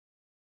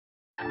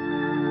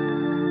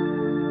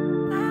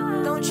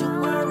Don't you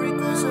worry,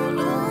 'cause I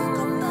look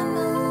on the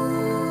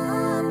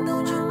numb.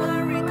 Don't you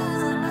worry,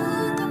 'cause I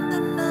look on the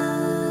numb.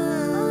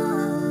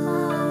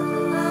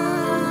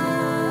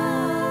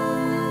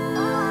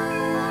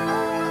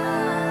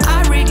 I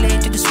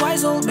relate to this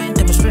wise old man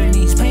demonstrating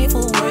these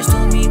painful words to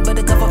me, but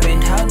the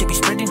government, how they be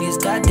spreading these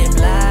goddamn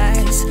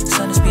lies.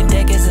 Son, it's been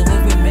decades and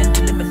we've been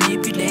mentally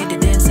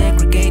manipulated and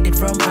segregated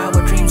from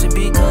our dreams, and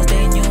because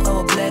they knew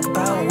our black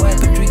power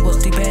weaponry was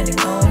depending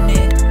on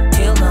it.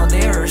 Till now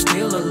they are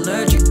still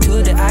allergic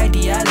to the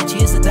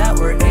ideologies that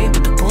we're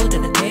able to put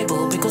on the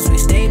table, because we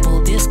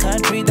stable. This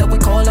country that we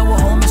call our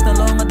home is no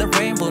longer the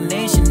rainbow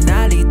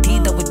nationality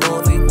that we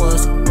thought it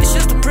was. It's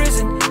just a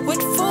prison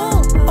with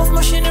full of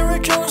machinery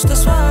drones.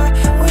 That's why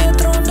we are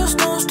throwing the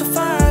stones to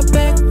fight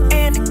back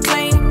and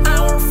claim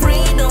our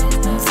freedom,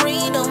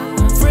 freedom,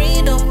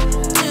 freedom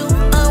to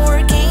our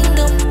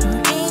kingdom,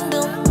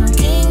 kingdom,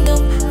 kingdom.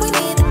 We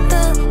need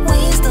the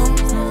wisdom,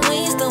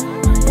 wisdom,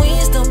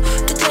 wisdom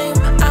to claim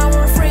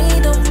our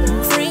freedom,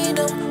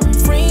 freedom,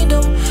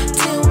 freedom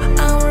to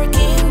our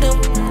kingdom,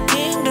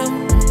 kingdom,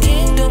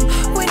 kingdom.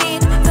 We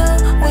need the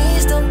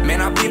wisdom.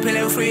 Man, our people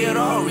ain't free at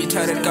all.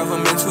 Retarded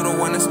governments who don't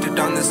want us to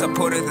down the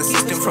support of the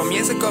system from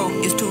years ago.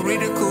 It's too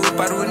ridicule,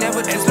 but we'll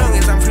never. As long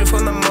as I'm free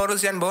from the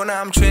models, Yan Bona,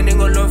 I'm trending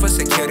all over,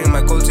 securing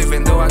my goals.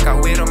 Even though I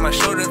got weight on my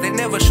shoulders, they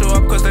never show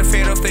up 'cause they're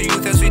afraid of the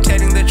youth as we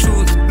telling the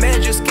truth.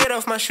 Man, just get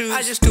off my shoes.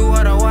 I just do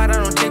what I want. I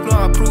don't take no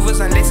approvals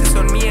unless it's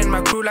on me and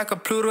my crew like a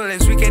plural.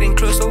 As we getting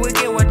closer, we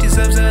get what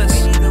deserves us.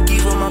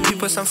 Give all my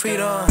people some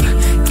freedom.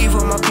 Give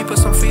all my people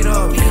some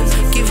freedom.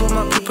 Give all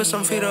my people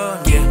some freedom.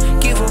 Yeah.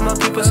 Give all my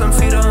people some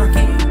freedom.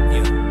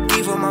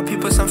 Give all my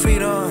people some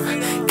freedom.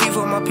 Give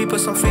all my people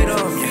some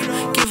freedom.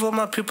 Yeah. Give all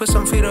my people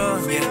some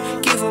freedom. Yeah.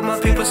 Give all my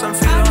people some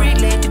freedom. I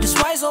relate to this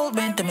wise old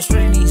man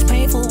demonstrating these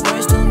painful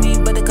words to me,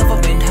 but the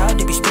government, how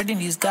they be spreading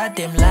these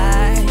goddamn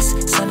lies.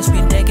 Son, it's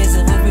been decades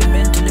and we've been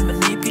mentally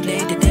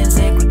manipulated and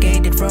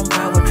segregated from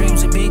our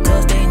dreams, and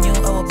because they knew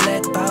our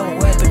black power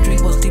weaponry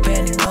was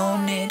depending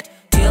on it.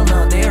 Till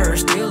now they are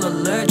still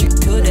allergic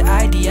to the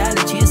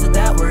ideologies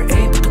that we're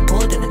able to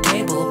put on the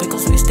table,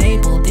 because we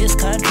stable. This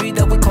country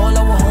that we call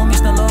our home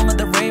is no longer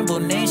the rainbow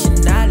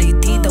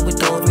nationality that we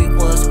thought it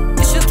was.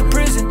 It's just a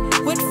prison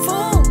with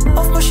full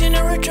of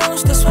machinery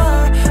drones. That's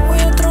why we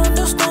are throwing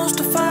the stones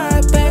to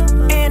fight back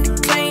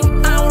and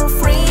claim our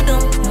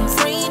freedom,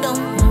 freedom,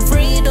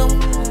 freedom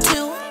to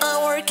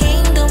our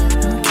kingdom,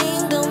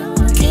 kingdom,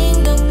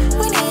 kingdom.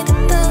 We need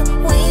the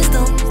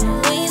wisdom,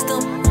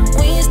 wisdom,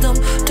 wisdom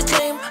to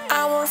claim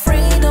our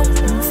freedom,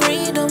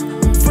 freedom,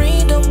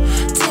 freedom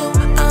to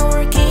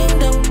our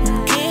kingdom,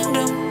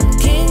 kingdom,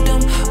 kingdom.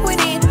 We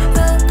need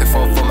the. They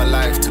fought for my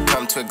life to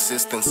come to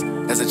existence.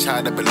 As a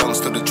child that belongs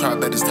to the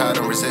tribe that is tired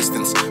of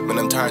resistance. When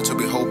I'm tired to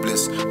be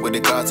hopeless, with the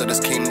gods of this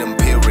kingdom,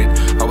 period.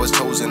 I was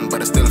chosen,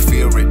 but I still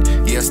fear it.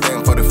 Yeah, I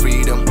stand for the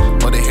freedom,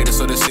 or the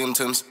haters or the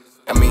symptoms.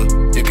 I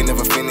mean, you can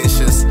never finish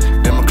this.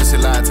 Democracy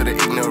lied to the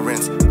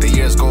ignorance. The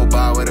years go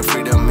by where the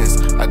freedom is.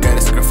 I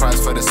gotta sacrifice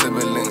for the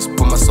siblings.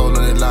 Put my soul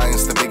on the line,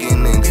 it's the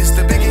beginnings. It's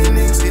the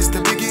beginnings, it's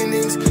the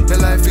beginnings. Your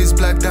life is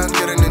black down,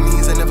 get on the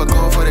knees. I never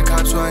call for the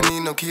cops, so I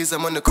need no keys.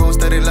 I'm on the coast,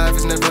 that life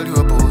is not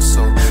valuable.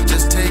 So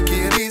just take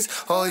it easy,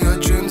 all your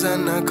dreams are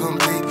not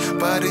complete.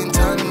 But in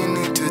time you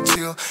need to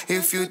chill.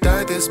 If you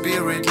die, the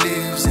spirit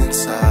lives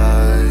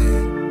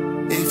inside.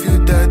 If you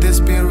die, the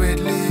spirit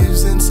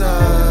lives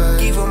inside.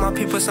 Give all my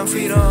people some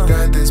freedom. If you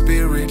die, the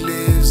spirit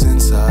lives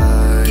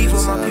inside.